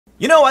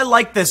You know, I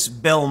like this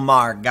Bill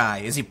Maher guy.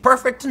 Is he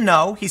perfect?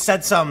 No. He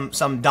said some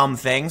dumb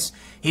things.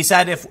 He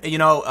said if,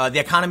 the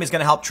economy is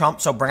going to help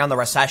Trump, so bring on the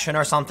recession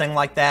or something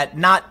like that.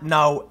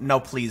 No,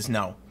 please,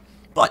 no.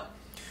 But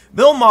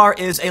Bill Maher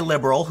is a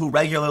liberal who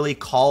regularly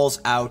calls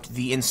out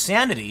the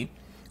insanity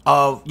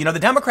of, the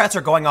Democrats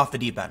are going off the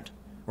deep end,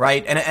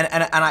 right? And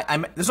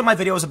this is what my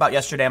video was about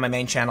yesterday on my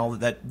main channel,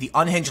 that the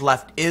unhinged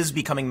left is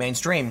becoming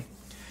mainstream.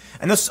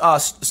 And this,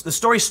 the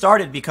story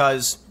started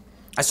because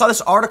I saw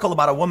this article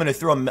about a woman who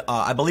threw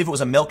I believe it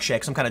was a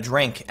milkshake, some kind of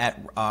drink at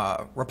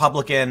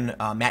Republican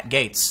Matt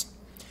Gaetz.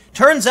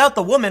 Turns out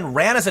the woman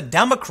ran as a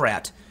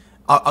Democrat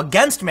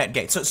against Matt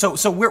Gaetz.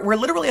 So we're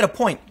literally at a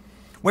point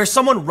where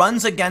someone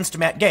runs against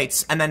Matt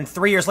Gaetz and then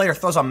 3 years later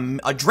throws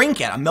a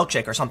drink at a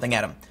milkshake or something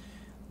at him.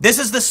 This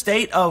is the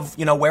state of,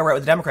 where we're at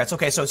with the Democrats.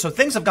 Okay, so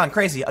things have gone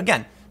crazy.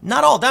 Again,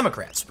 not all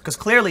Democrats, because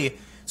clearly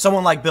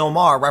someone like Bill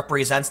Maher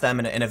represents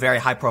them in a very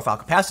high-profile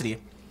capacity.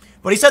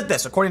 But he said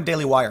this, according to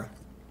Daily Wire.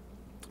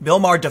 Bill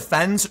Maher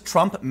defends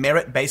Trump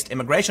merit-based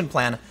immigration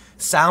plan.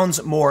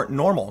 Sounds more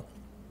normal.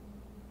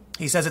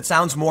 He says it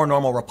sounds more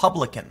normal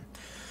Republican.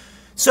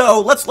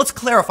 So let's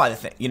clarify the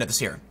thing. This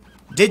here.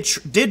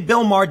 Did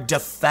Bill Maher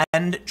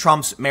defend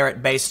Trump's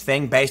merit-based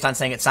thing based on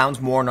saying it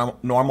sounds more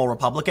normal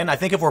Republican? I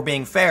think if we're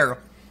being fair,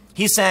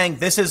 he's saying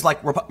this is like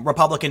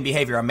Republican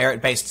behavior, a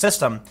merit-based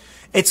system.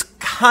 It's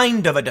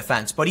kind of a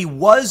defense, but he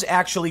was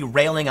actually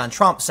railing on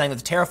Trump, saying that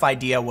the tariff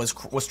idea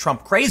was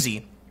Trump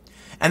crazy,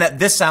 and that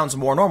this sounds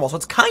more normal. So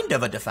it's kind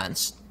of a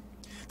defense.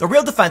 The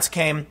real defense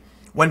came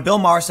when Bill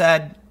Maher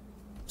said,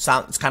 it's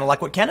kind of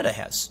like what Canada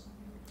has.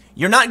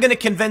 You're not going to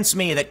convince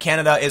me that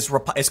Canada is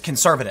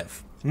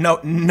conservative.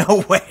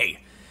 No way.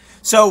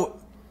 So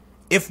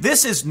if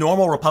this is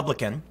normal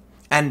Republican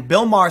and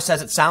Bill Maher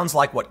says it sounds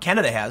like what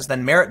Canada has,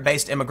 then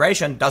merit-based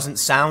immigration doesn't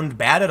sound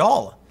bad at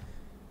all.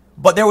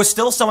 But there was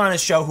still someone on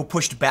his show who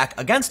pushed back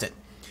against it.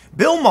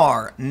 Bill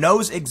Maher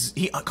knows,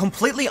 he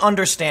completely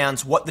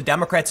understands what the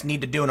Democrats need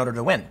to do in order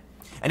to win.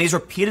 And he's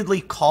repeatedly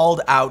called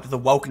out the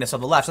wokeness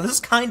of the left. So this is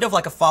kind of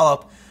like a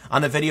follow-up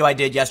on the video I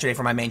did yesterday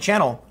for my main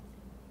channel,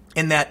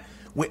 in that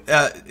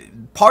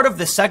part of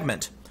this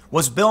segment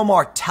was Bill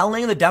Maher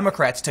telling the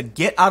Democrats to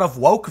get out of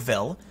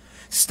Woke-ville,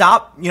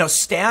 stop,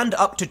 stand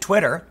up to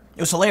Twitter.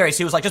 It was hilarious.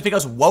 He was like, just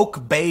because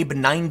Woke Babe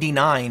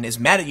 99 is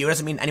mad at you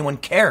doesn't mean anyone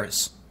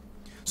cares.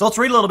 So let's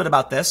read a little bit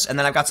about this, and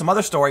then I've got some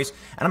other stories,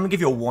 and I'm going to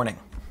give you a warning.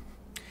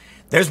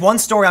 There's one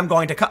story I'm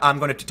going to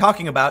be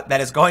talking about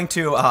that is going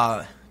to,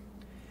 I'm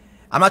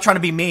not trying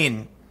to be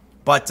mean,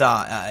 but,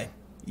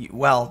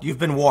 well, you've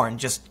been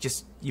warned.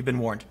 You've been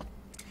warned.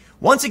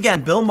 Once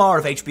again, Bill Maher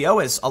of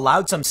HBO has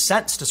allowed some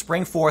sense to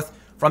spring forth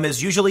from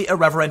his usually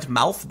irreverent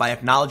mouth by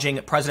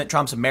acknowledging President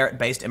Trump's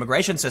merit-based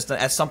immigration system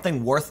as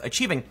something worth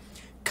achieving.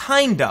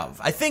 Kind of.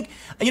 I think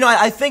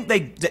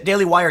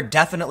Daily Wire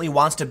definitely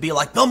wants to be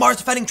like, Bill Maher's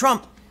defending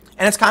Trump.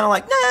 And it's kind of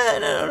like,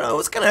 no.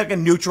 It's kind of like a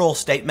neutral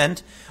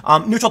statement.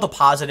 Neutral to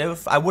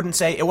positive. I wouldn't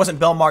say, it wasn't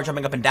Bill Maher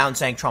jumping up and down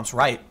saying Trump's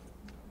right.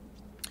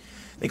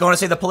 They go on to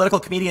say the political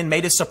comedian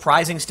made his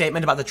surprising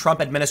statement about the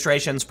Trump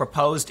administration's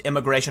proposed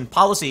immigration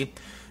policy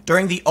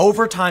during the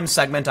Overtime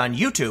segment on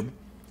YouTube,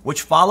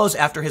 which follows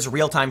after his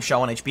real-time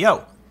show on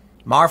HBO.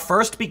 Maher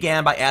first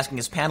began by asking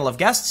his panel of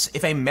guests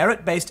if a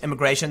merit-based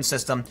immigration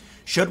system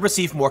should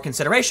receive more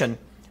consideration,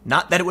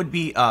 not that it would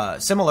be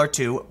similar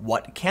to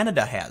what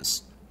Canada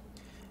has.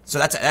 So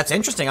that's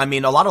interesting. I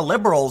mean, a lot of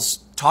liberals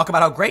talk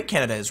about how great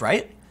Canada is,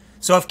 right?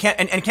 So if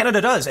and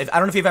Canada does. I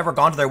don't know if you've ever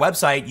gone to their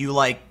website. You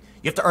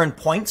have to earn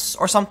points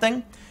or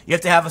something. You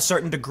have to have a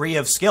certain degree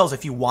of skills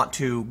if you want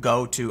to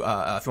go to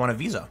if you want a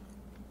visa.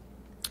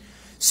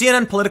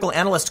 CNN political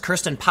analyst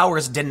Kirsten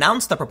Powers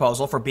denounced the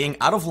proposal for being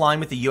out of line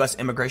with the U.S.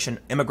 immigration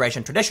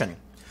tradition,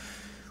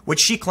 which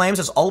she claims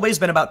has always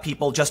been about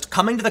people just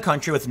coming to the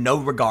country with no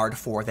regard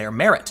for their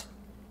merit.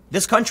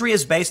 This country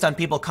is based on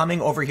people coming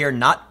over here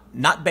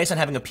not based on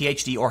having a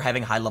PhD or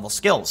having high-level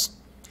skills.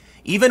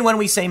 Even when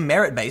we say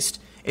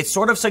merit-based, it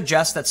sort of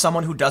suggests that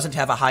someone who doesn't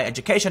have a high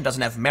education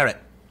doesn't have merit.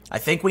 I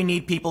think we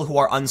need people who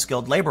are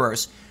unskilled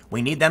laborers.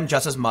 We need them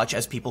just as much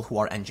as people who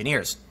are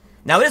engineers.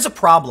 Now, it is a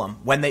problem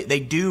when they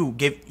do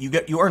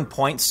you earn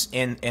points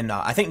in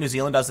I think New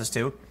Zealand does this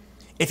too,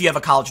 if you have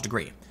a college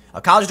degree.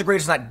 A college degree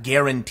does not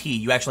guarantee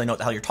you actually know what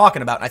the hell you're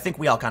talking about. And I think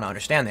we all kind of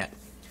understand that.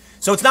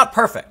 So it's not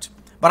perfect,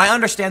 but I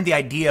understand the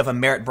idea of a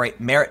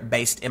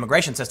merit-based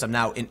immigration system.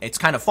 Now, it's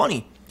kind of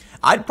funny.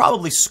 I'd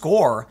probably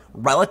score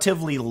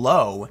relatively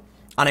low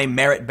on a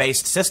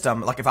merit-based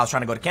system, like if I was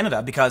trying to go to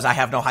Canada, because I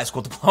have no high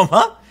school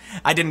diploma.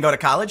 I didn't go to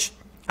college.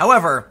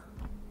 However,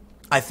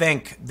 I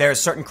think there's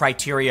certain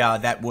criteria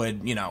that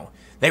would,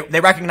 they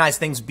recognize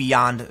things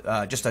beyond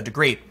just a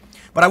degree.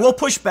 But I will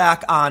push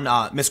back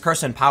on Ms.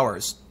 Kirsten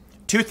Powers.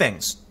 Two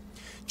things.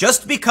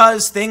 Just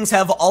because things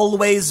have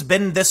always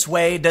been this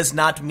way does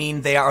not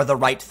mean they are the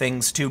right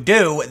things to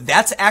do.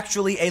 That's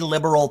actually a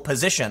liberal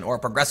position or a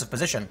progressive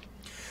position.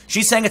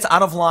 She's saying it's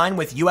out of line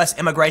with U.S.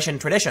 immigration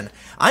tradition.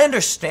 I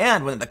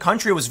understand when the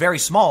country was very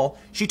small,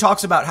 she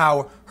talks about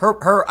how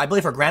I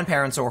believe her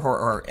grandparents or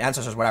her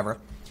ancestors, whatever,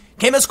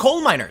 came as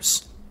coal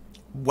miners.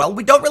 well,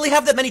 we don't really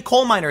have that many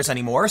coal miners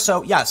anymore.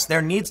 So yes,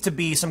 there needs to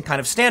be some kind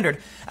of standard,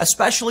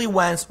 especially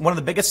when one of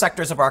the biggest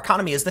sectors of our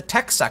economy is the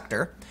tech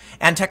sector.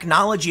 And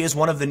technology is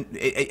one of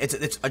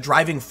it's a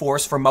driving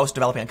force for most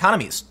developing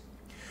economies.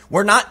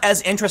 We're not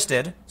as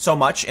interested so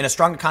much in a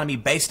strong economy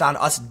based on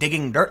us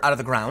digging dirt out of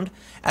the ground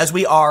as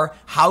we are,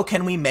 how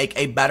can we make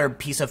a better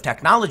piece of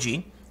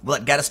technology? Will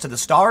it get us to the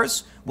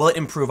stars? Will it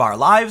improve our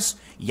lives?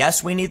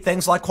 Yes, we need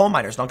things like coal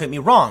miners. Don't get me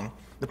wrong.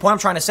 The point I'm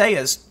trying to say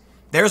is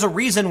there's a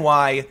reason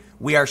why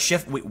we are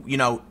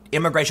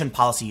immigration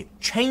policy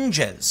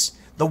changes.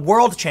 The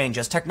world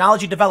changes.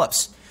 Technology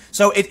develops.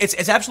 So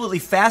it's absolutely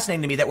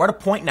fascinating to me that we're at a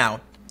point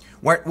now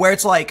where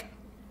it's like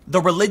the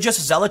religious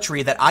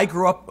zealotry that I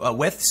grew up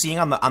with, seeing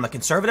on the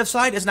conservative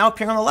side, is now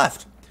appearing on the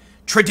left.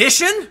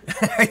 Tradition?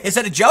 Is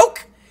that a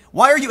joke?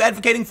 Why are you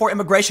advocating for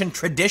immigration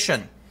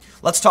tradition?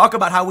 Let's talk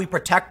about how we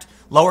protect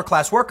lower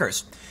class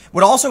workers.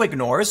 What also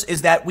ignores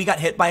is that we got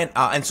hit by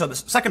and so the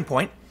second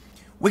point,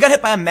 we got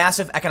hit by a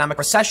massive economic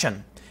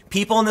recession.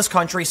 People in this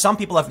country, some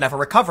people have never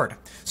recovered.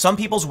 Some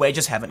people's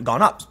wages haven't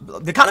gone up.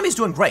 The economy's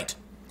doing great,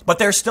 but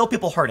there's still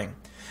people hurting.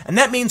 And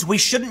that means we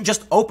shouldn't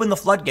just open the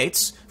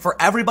floodgates for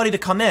everybody to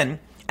come in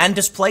and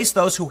displace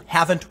those who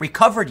haven't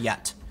recovered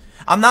yet.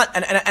 I'm not,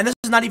 and this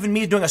is not even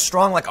me doing a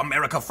strong, like,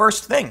 America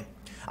first thing.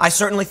 I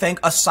certainly think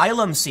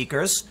asylum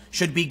seekers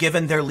should be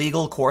given their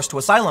legal course to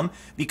asylum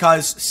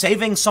because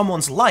saving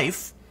someone's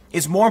life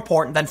is more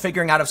important than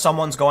figuring out if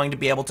someone's going to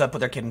be able to put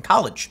their kid in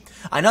college.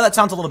 I know that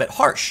sounds a little bit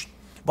harsh,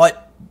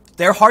 but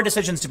they're hard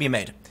decisions to be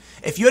made.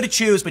 If you had to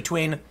choose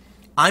between,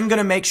 I'm going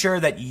to make sure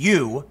that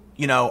you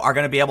are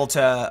going to be able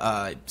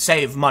to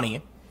save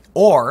money,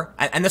 or,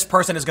 and this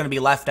person is going to be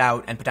left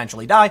out and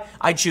potentially die,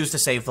 I'd choose to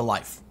save the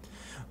life.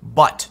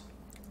 But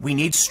we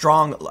need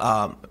strong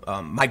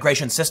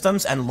migration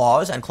systems and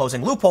laws and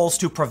closing loopholes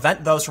to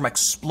prevent those from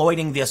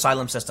exploiting the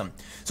asylum system.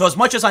 So as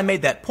much as I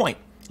made that point,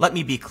 let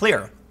me be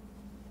clear.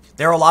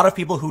 There are a lot of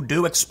people who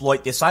do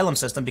exploit the asylum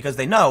system because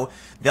they know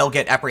they'll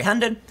get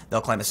apprehended, they'll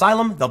claim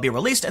asylum, they'll be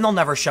released, and they'll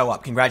never show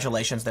up.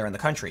 Congratulations, they're in the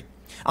country.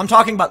 I'm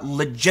talking about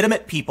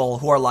legitimate people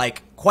who are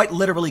like quite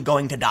literally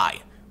going to die,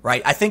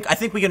 right? I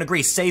think we can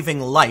agree saving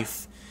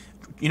life,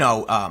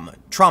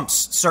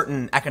 trumps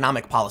certain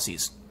economic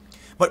policies.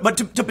 But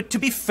to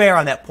be fair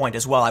on that point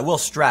as well, I will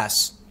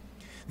stress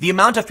the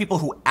amount of people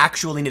who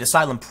actually need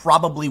asylum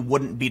probably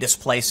wouldn't be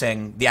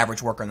displacing the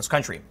average worker in this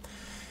country.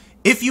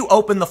 If you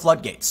open the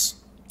floodgates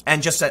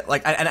and just say,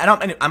 like, and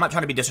I'm not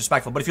trying to be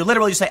disrespectful, but if you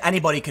literally say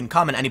anybody can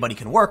come and anybody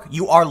can work,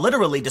 you are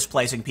literally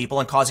displacing people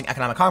and causing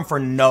economic harm for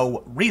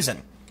no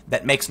reason.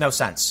 That makes no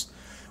sense.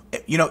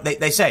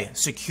 They say,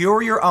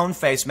 secure your own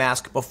face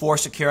mask before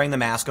securing the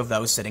mask of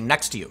those sitting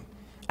next to you.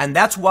 And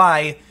that's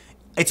why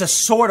it's a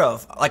sort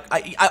of, like,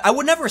 I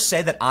would never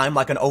say that I'm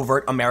like an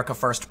overt America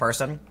first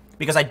person,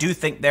 because I do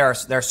think there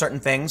are certain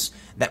things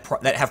that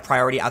have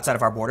priority outside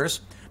of our borders.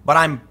 But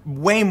I'm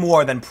way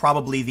more than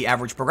probably the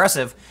average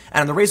progressive.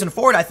 And the reason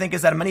for it, I think,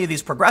 is that many of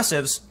these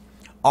progressives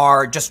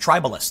are just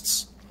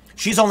tribalists.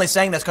 She's only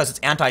saying this because it's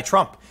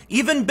anti-Trump.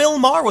 Even Bill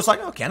Maher was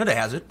like, oh, Canada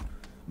has it.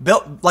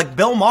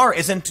 Bill Maher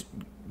isn't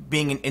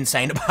being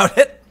insane about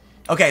it.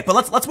 Okay,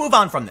 but let's move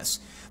on from this.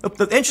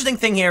 The interesting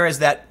thing here is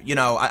that,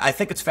 I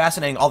think it's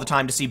fascinating all the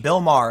time to see Bill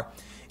Maher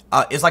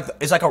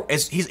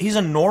he's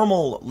a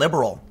normal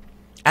liberal,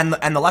 and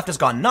the left has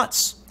gone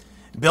nuts.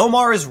 Bill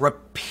Maher has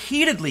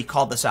repeatedly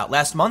called this out.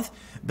 Last month,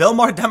 Bill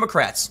Maher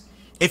Democrats,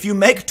 if you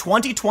make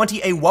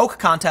 2020 a woke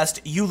contest,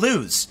 you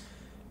lose.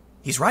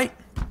 He's right.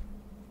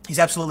 He's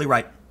absolutely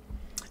right.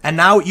 And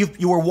now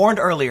you were warned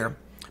earlier,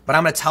 but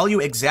I'm going to tell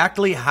you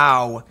exactly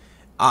how.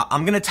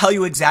 I'm going to tell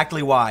you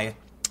exactly why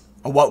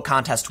a woke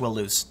contest will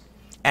lose.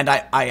 And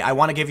I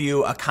want to give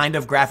you a kind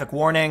of graphic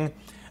warning.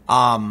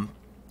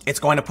 It's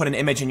going to put an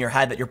image in your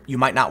head that you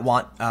might not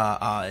want,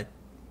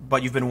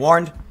 but you've been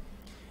warned.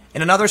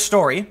 In another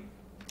story,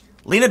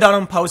 Lena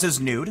Dunham poses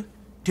nude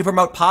to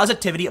promote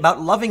positivity about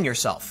loving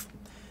yourself.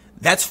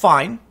 That's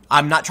fine.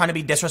 I'm not trying to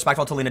be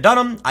disrespectful to Lena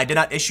Dunham. I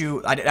didn't say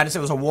it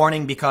was a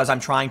warning because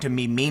I'm trying to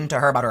be mean to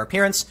her about her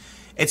appearance.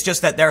 It's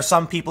just that there are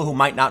some people who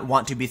might not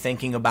want to be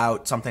thinking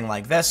about something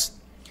like this.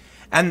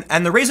 And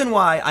the reason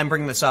why I'm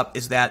bringing this up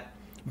is that,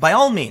 by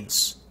all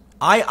means,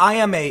 I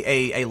am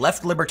a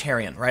left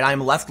libertarian, right? I am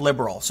left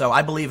liberal. So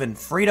I believe in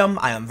freedom.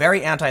 I am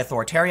very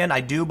anti-authoritarian.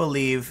 I do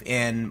believe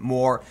in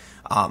more...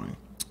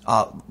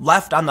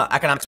 left on the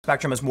economic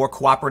spectrum is more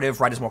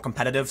cooperative, right is more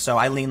competitive, so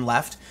I lean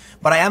left.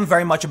 But I am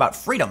very much about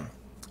freedom.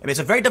 I mean, it's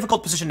a very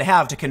difficult position to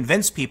have, to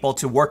convince people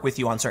to work with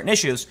you on certain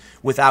issues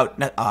without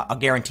a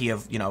guarantee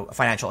of,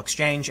 financial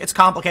exchange. It's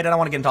complicated. I don't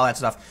want to get into all that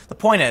stuff. The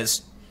point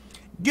is,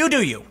 you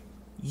do you.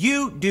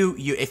 You do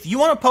you. If you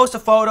want to post a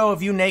photo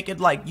of you naked,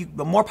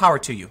 more power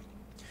to you.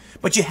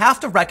 But you have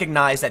to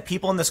recognize that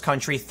people in this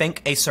country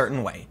think a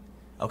certain way,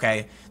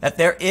 okay? That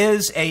there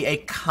is a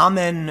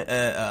common...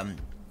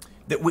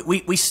 that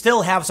we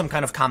still have some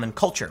kind of common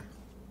culture.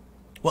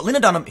 What Lena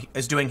Dunham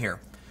is doing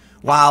here,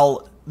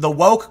 while the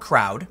woke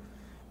crowd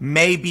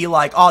may be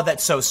like, oh,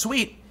 that's so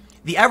sweet,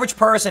 the average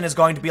person is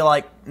going to be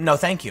like, no,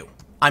 thank you.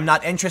 I'm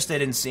not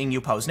interested in seeing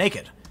you pose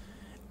naked.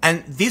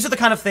 And these are the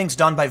kind of things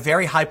done by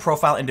very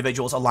high-profile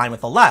individuals aligned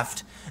with the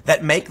left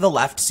that make the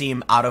left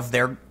seem out of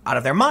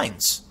their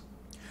minds.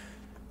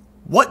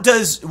 What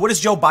does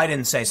Joe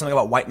Biden say? Something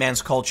about white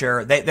man's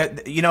culture.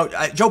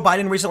 Joe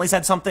Biden recently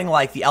said something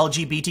like the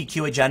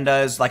LGBTQ agenda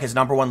is like his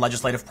number one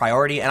legislative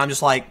priority. And I'm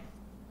just like,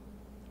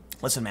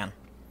 listen, man,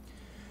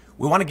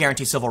 we want to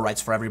guarantee civil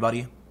rights for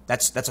everybody.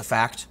 That's a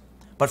fact.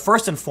 But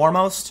first and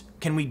foremost,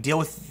 can we deal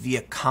with the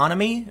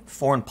economy,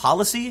 foreign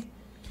policy?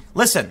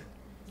 Listen,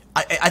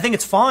 I think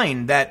it's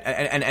fine that,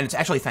 and it's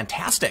actually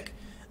fantastic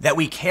that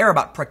we care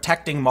about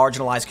protecting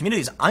marginalized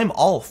communities. I'm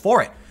all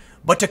for it.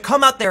 But to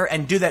come out there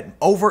and do that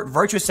overt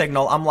virtue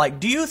signal, I'm like,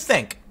 do you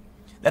think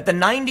that the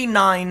 90,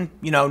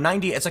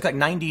 it's like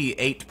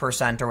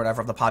 98% or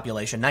whatever of the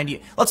population,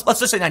 let's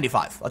just say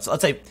 95.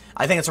 Let's say,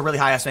 I think it's a really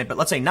high estimate, but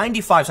let's say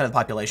 95% of the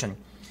population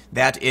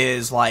that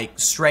is like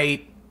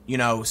straight,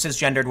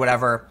 cisgendered,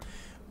 whatever,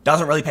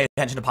 doesn't really pay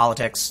attention to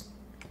politics.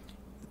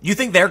 You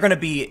think they're going to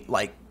be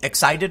like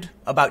excited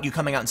about you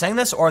coming out and saying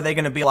this, or are they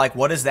going to be like,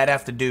 what does that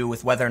have to do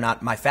with whether or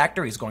not my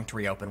factory is going to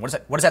reopen? What does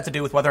that have to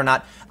do with whether or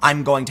not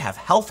I'm going to have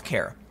health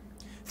care?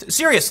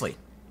 Seriously,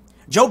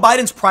 Joe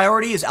Biden's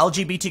priority is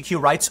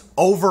LGBTQ rights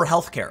over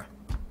health care.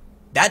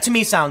 That to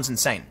me sounds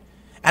insane.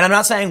 And I'm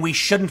not saying we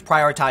shouldn't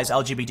prioritize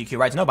LGBTQ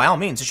rights. No, by all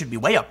means, it should be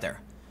way up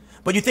there.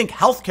 But you think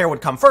health care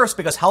would come first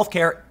because health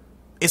care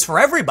is for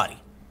everybody.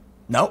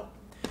 No.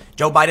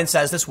 Joe Biden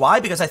says this. Why?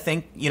 Because I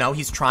think,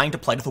 he's trying to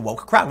play to the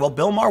woke crowd. Well,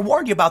 Bill Maher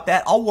warned you about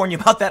that. I'll warn you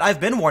about that.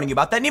 I've been warning you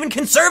about that. And even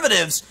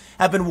conservatives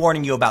have been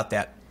warning you about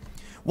that.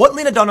 What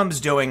Lena Dunham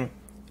is doing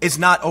is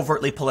not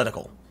overtly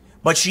political,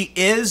 but she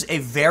is a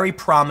very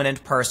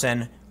prominent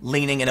person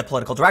leaning in a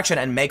political direction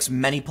and makes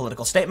many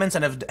political statements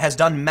and has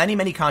done many,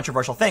 many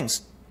controversial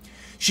things.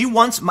 She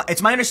once,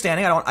 it's my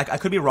understanding, I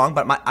could be wrong,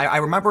 but I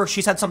remember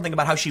she said something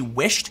about how she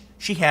wished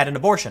she had an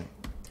abortion.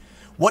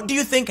 What do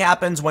you think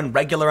happens when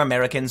regular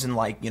Americans in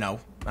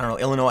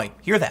Illinois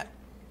hear that?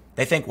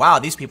 They think, wow,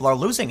 these people are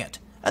losing it.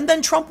 And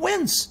then Trump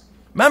wins.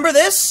 Remember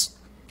this?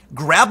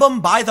 Grab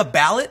them by the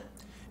ballot,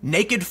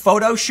 naked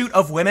photo shoot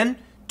of women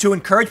to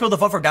encourage people to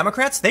vote for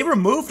Democrats. They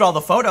removed all the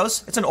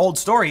photos. It's an old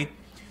story.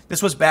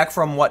 This was back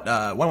from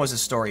when was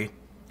this story?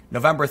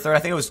 November 3rd. I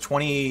think it was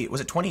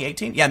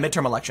 2018? Yeah,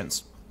 midterm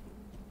elections.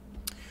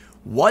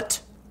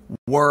 What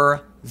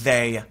were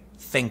they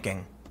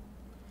thinking?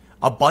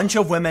 A bunch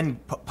of women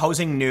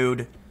posing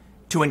nude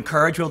to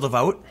encourage people to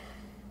vote?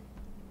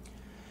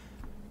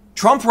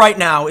 Trump right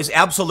now is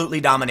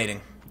absolutely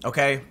dominating,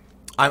 okay?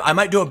 I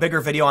might do a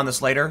bigger video on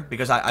this later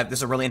because this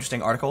is a really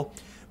interesting article.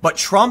 But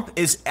Trump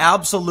is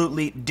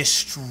absolutely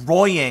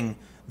destroying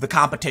the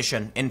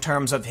competition in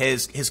terms of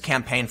his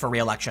campaign for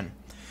re-election.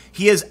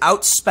 He is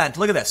outspent.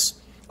 Look at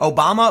this.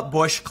 Obama,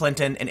 Bush,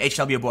 Clinton, and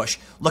H.W. Bush.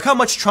 Look how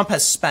much Trump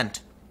has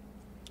spent.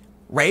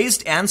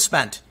 Raised and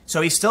spent.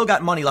 So he's still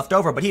got money left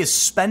over, but he is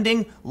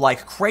spending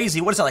like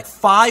crazy. What is that, like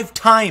 5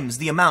 times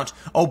the amount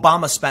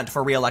Obama spent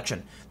for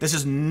re-election? This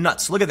is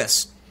nuts. Look at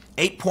this.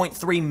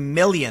 8.3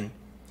 million.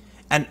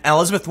 And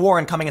Elizabeth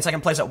Warren coming in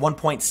second place at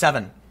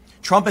 1.7.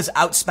 Trump is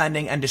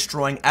outspending and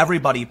destroying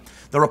everybody.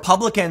 The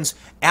Republicans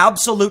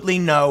absolutely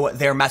know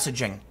their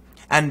messaging.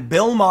 And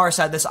Bill Maher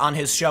said this on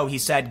his show. He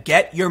said,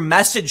 get your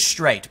message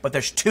straight. But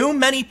there's too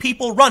many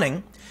people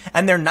running,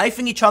 and they're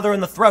knifing each other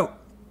in the throat.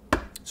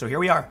 So here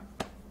we are.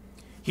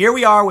 Here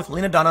we are with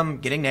Lena Dunham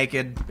getting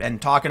naked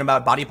and talking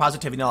about body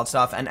positivity and all that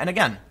stuff. And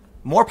again,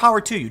 more power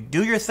to you.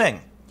 Do your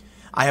thing.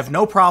 I have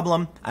no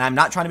problem, and I'm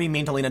not trying to be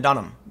mean to Lena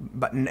Dunham,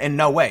 but in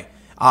no way.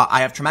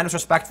 I have tremendous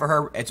respect for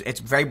her. It's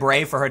very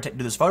brave for her to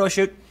do this photo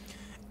shoot.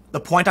 The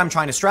point I'm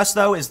trying to stress,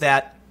 though, is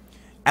that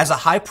as a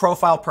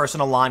high-profile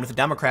person aligned with the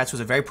Democrats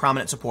who's a very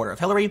prominent supporter of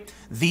Hillary,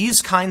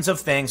 these kinds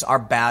of things are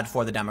bad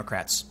for the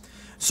Democrats.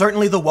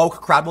 Certainly the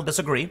woke crowd will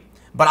disagree.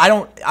 But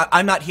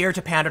I'm not here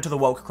to pander to the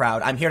woke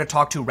crowd. I'm here to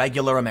talk to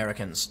regular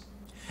Americans.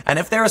 And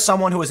if there is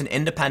someone who is an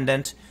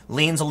independent,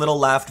 leans a little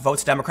left,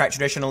 votes Democrat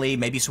traditionally,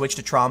 maybe switch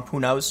to Trump,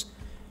 who knows?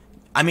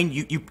 I mean,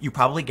 you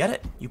probably get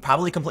it. You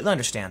probably completely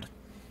understand.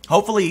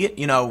 Hopefully,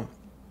 I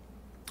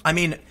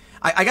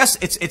guess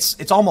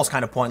it's almost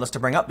kind of pointless to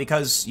bring up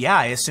because, yeah,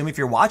 I assume if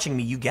you're watching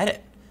me, you get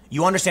it.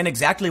 You understand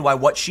exactly why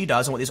what she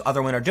does and what these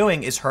other women are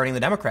doing is hurting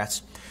the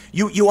Democrats.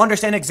 You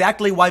understand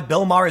exactly why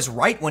Bill Maher is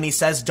right when he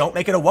says, don't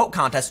make it a woke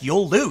contest,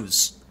 you'll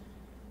lose.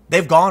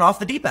 They've gone off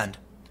the deep end.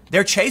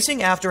 They're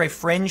chasing after a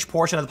fringe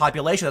portion of the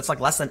population that's like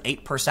less than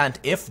 8%,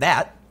 if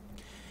that.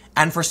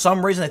 And for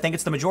some reason, they think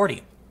it's the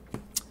majority.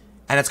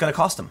 And it's going to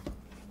cost them.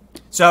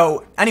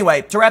 So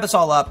anyway, to wrap this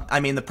all up, I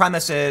mean, the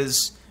premise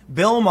is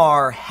Bill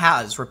Maher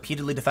has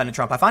repeatedly defended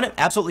Trump. I find it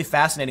absolutely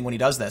fascinating when he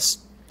does this.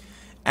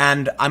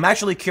 And I'm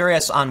actually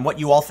curious on what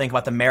you all think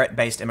about the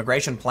merit-based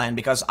immigration plan,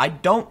 because I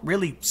don't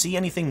really see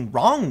anything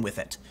wrong with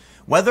it.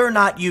 Whether or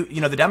not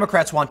the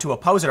Democrats want to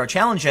oppose it or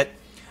challenge it,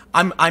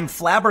 I'm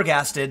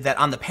flabbergasted that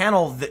on the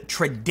panel, the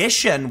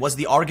tradition was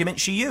the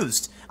argument she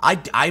used.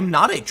 I'm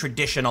not a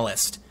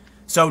traditionalist.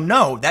 So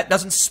no, that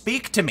doesn't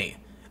speak to me.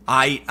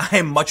 I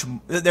am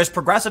there's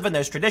progressive and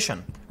there's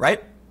tradition,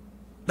 right?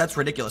 That's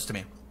ridiculous to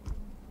me.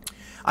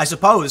 I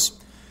suppose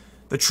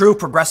The true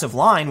progressive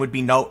line would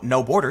be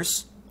no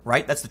borders,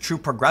 right? That's the true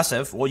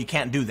progressive. Well, you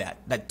can't do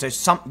that.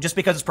 Just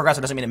because it's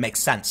progressive doesn't mean it makes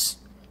sense.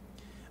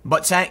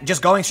 But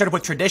just going straight up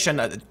with tradition,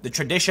 the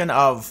tradition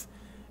of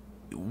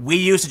we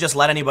used to just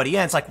let anybody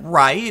in. It's like,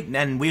 right,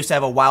 and we used to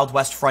have a Wild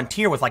West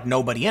frontier with like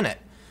nobody in it.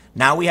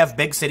 Now we have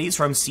big cities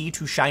from sea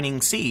to shining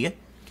sea,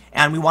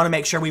 and we want to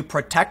make sure we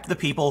protect the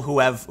people who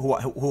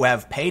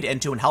have paid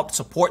into and helped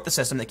support the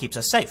system that keeps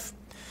us safe.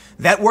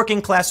 That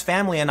working class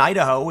family in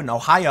Idaho and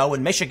Ohio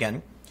and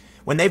Michigan,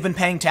 when they've been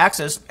paying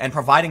taxes and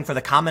providing for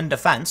the common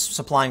defense,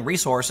 supplying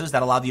resources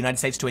that allow the United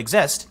States to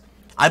exist,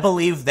 I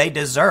believe they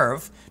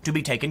deserve to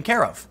be taken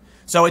care of.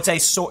 So it's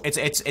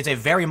a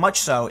very much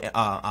so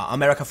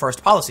America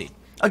First policy.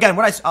 Again,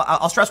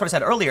 I'll stress what I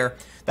said earlier,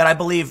 that I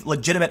believe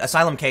legitimate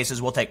asylum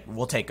cases will take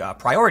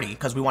priority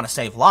because we want to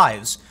save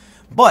lives.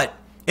 But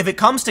if it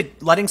comes to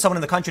letting someone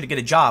in the country to get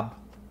a job,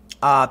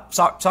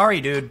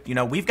 sorry, dude,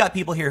 we've got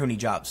people here who need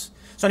jobs.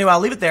 So anyway, I'll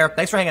leave it there.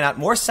 Thanks for hanging out.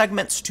 More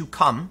segments to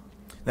come.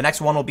 The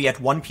next one will be at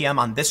 1 p.m.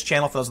 on this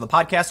channel. For those of the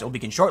podcast, it will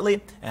begin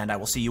shortly, and I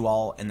will see you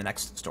all in the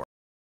next story.